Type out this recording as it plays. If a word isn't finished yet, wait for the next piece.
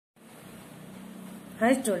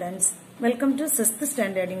Hi students, welcome to 6th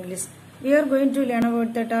standard English. We are going to learn about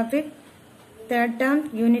the topic third term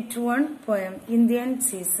unit 1 poem Indian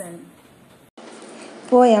Season.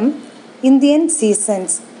 Poem Indian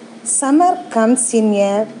Seasons. Summer comes in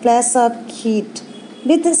a place of heat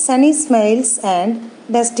with sunny smiles and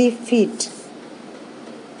dusty feet.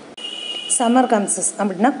 Summer comes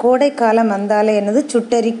அப்படின்னா கோடை காலம் வந்தாலே என்னது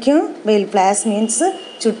சுட்டரிக்கும் வெயில். பிளாஸ் means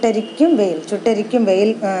சுட்டரிக்கும்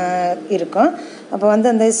வெயில் இருக்கும். அப்போ வந்து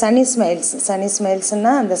அந்த சனி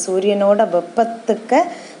ஸ்மைல்ஸ்னால் அந்த சூரியனோட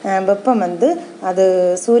வெப்பம் வந்து அது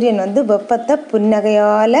சூரியன் வந்து வெப்பத்தை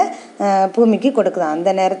புன்னகையால் பூமிக்கு கொடுக்குதான். அந்த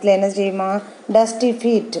நேரத்தில் என்ன செய்யுமா, டஸ்டி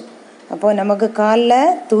ஃபீட். அப்போது நமக்கு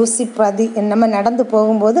காலில் தூசி நம்ம நடந்து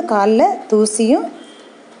போகும்போது காலில் தூசியும்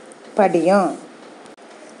படியும்.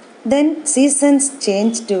 Then seasons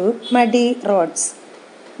change to muddy roads.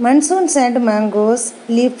 Monsoons and mangoes,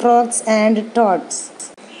 leapfrogs and toads.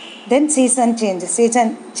 Then season change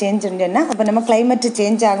ன்னா அப்போ நம்ம climate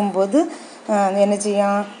சேஞ்ச் ஆகும்போது என்ன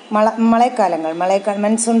செய்யும், மழைக்காலங்கள்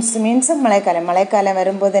மன்சூன்ஸ் மீன்ஸ் மழைக்காலம்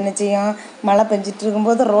வரும்போது என்ன செய்யும், மழை பெஞ்சிட்டு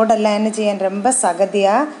இருக்கும்போது ரோடெல்லாம் என்ன செய்யும், ரொம்ப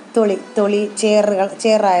சகதியாக தொளி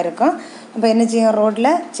சேராக இருக்கும். அப்போ என்ன செய்யும்,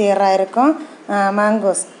 ரோட்டில் சேராக இருக்கும்.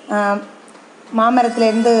 மேங்கோஸ்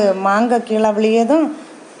மாமரத்துலேருந்து மாங்காய் கீழே விழியதும்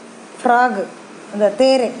ஃப்ராகு அந்த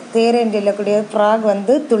தேரைன்னு சொல்லக்கூடிய ஃப்ராக்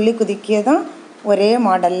வந்து துள்ளி குதிக்கியதும் ஒரே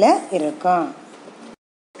மாடலில் இருக்கும்.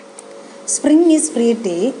 Spring is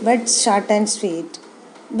pretty but short and sweet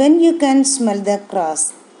when you can smell the grass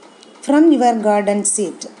from your garden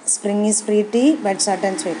seat. Spring is pretty but short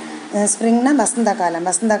and sweet. ஸ்ப்ரிங்னா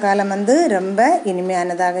வசந்த காலம் வந்து ரொம்ப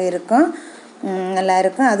இனிமையானதாக இருக்கும், நல்லா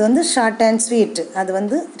இருக்கும். அது வந்து ஷார்ட் அண்ட் ஸ்வீட், அது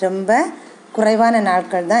வந்து ரொம்ப குறைவான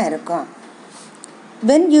நாட்கள் தான் இருக்கும்.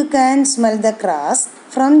 when you can smell the grass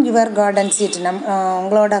from your garden seat.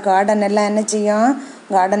 உங்களோட கார்டன் எல்லாம் என்ன செய்யும்,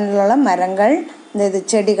 கார்டனில் உள்ள மரங்கள், இந்த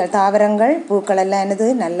செடிகள், தாவரங்கள், பூக்கள் எல்லாம் என்னது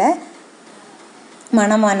நல்ல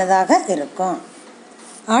மணமானதாக இருக்கும்.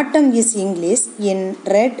 autumn is English in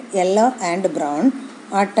red, yellow and brown.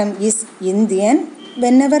 autumn is Indian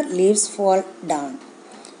whenever leaves fall down.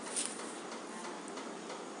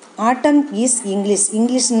 Atom is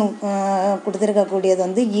இங்கிலீஷ்னு கொடுத்துருக்கக்கூடியது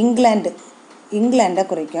வந்து இங்கிலாண்டை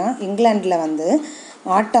குறிக்கும். இங்கிலாண்டில் வந்து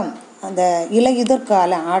ஆட்டம் அந்த இலையுதிர்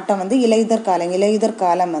காலம், ஆட்டம் வந்து இலையுதிர்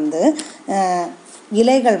காலம் வந்து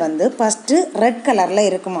இலைகள் வந்து ஃபஸ்ட்டு ரெட் கலரில்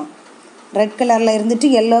இருக்குமா. ரெட் கலரில்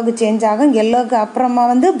இருந்துட்டு எல்லோவுக்கு சேஞ்ச் ஆகும், எல்லோவுக்கு அப்புறமா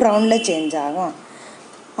வந்து ப்ரௌனில் சேஞ்ச் ஆகும்.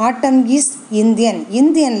 ஆட்டம் இஸ்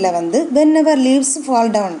இந்தியனில் வந்து வென்எவர் லீவ்ஸ்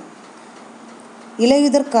ஃபால் டவுன்.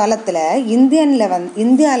 இலையுதிர் காலத்தில்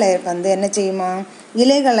இந்தியாவில் வந்து என்ன செய்யுமா,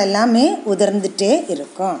 இலைகள் எல்லாமே உதிர்ந்துட்டே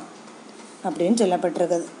இருக்கும் அப்படின்னு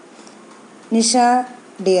சொல்லப்பட்டிருக்குது. நிஷா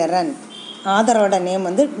டியரன், ஆதரோட நேம்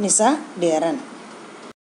வந்து Nisha டியரன்.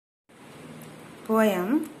 Poem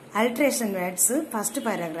Alteration words. First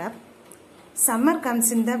paragraph. Summer comes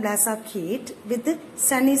in the blaze of heat with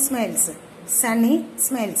sunny smiles.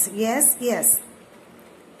 Yes.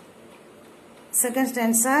 Second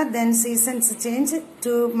stanza, then seasons change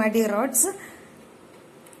to muddy roads.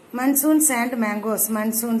 Monsoons and mangoes.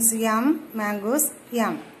 Monsoons yum, mangoes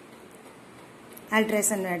yum.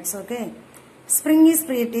 Alteration words, okay. Spring is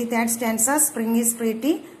pretty. Third stanza, spring is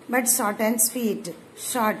pretty but short and sweet.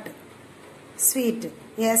 Sweet.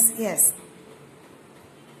 Yes.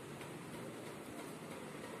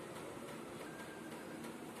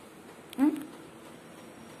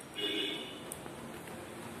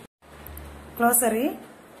 Glossary.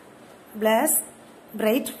 Blaze,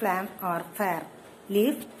 bright flame or fire.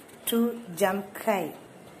 Leaf, to jump high.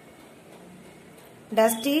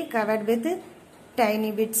 Dusty, covered with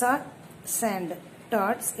tiny bits of sand.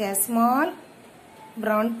 Toads, a small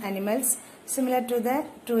brown animals similar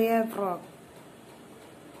to a frog.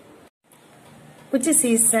 Which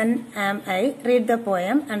season am I? Read the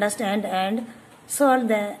poem, understand and solve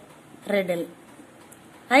the riddle.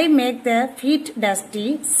 I make the feet dusty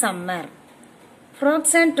summer.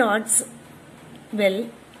 Frogs and toads will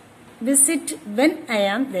visit when I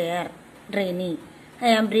am there. Rainy.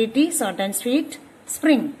 I am pretty, short and sweet.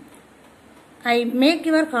 Spring. I make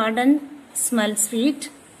your garden smell sweet.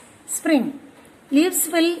 Spring. Leaves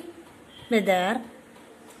will wither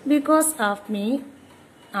because of me.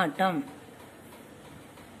 Autumn.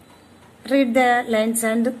 Read the lines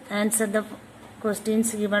and answer the questions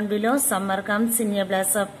given below. Summer comes in a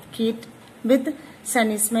blaze of heat with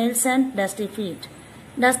sunny smiles and dusty feet.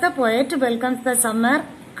 Does the poet welcomes the summer?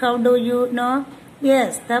 How do you know?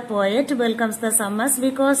 Yes, the poet welcomes the summers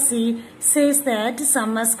because he says that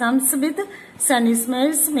summer comes with sunny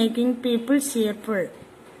smiles making people cheerful.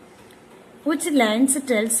 Which lines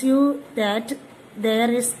tells you that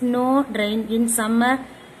there is no rain in summer.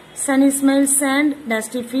 Sunny smiles and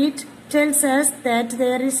dusty feet tells us that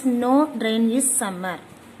there is no rain in summer.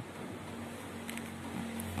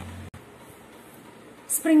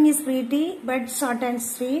 Spring is pretty but short and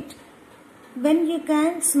sweet when you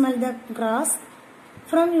can smell the grass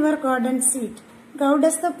from your garden seat. How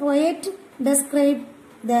does the poet describe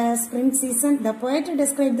the spring season? The poet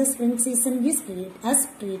described the spring season as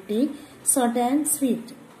pretty, short and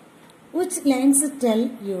sweet. Which lines tell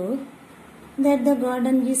you that the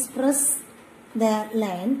garden is fresh? The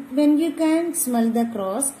line, when you can smell the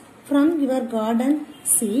grass from your garden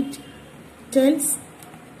seat, tells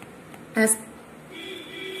us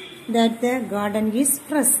that the garden is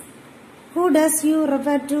fresh. Who does you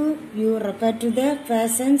refer to? You refer to the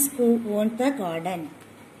persons who own the garden.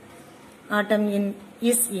 Autumn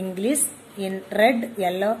is English in red,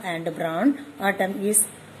 yellow and brown. Autumn is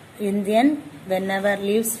Indian whenever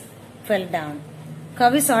leaves fell down.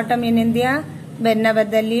 How is autumn in India? Whenever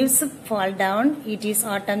the leaves fall down, it is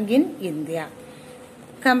autumn in India.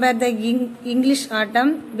 Compare the English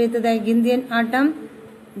autumn with the Indian autumn.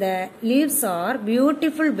 The leaves are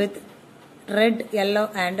beautiful with red, yellow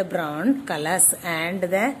and brown colors, and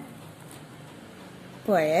the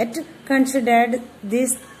poet considered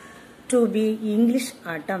this to be English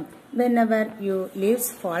autumn. Whenever your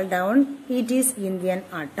leaves fall down, it is Indian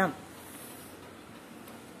autumn.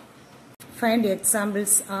 Find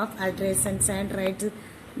examples of alterations and write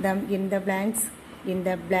them in the blanks. In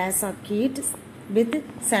the black heat with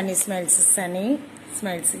sunny smells. Sunny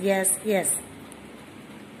smells. Yes, yes.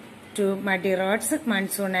 To muddy roads,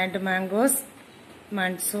 monsoon and mangoes.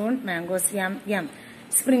 Monsoon, mangoes, yum, yum.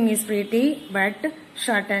 Spring is pretty but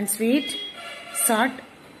short and sweet. Short,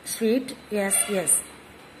 sweet, yes, yes.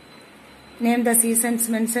 Name the seasons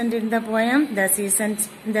mentioned in the poem. The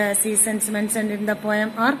seasons mentioned in the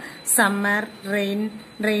poem are summer,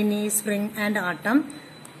 rainy, spring and autumn.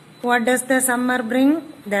 What does the summer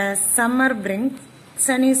bring? The summer brings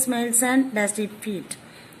sunny smiles and dusty feet.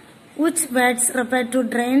 Which words refer to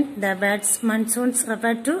rain? The words monsoons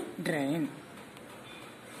refer to rain.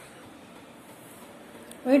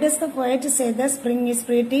 Why does the poet say the spring is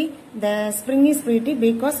pretty? The spring is pretty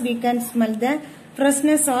because we can smell the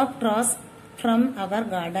freshness of grass from our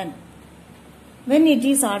garden. When it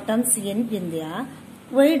is autumn in India,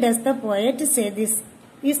 why does the poet say this?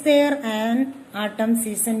 Is there an autumn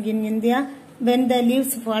season in India? When the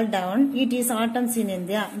leaves fall down, it is autumn in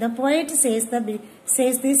India. The poet says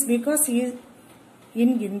this because in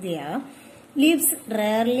India, leaves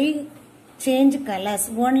rarely change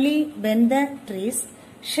colors. Only when the trees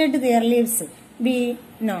shed their leaves. We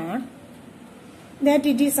know that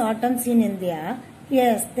it is autumn in India.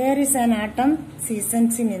 Yes, there is an autumn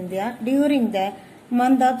season in India during the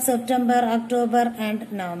month of September, October and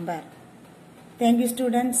November. Thank you,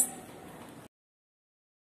 students.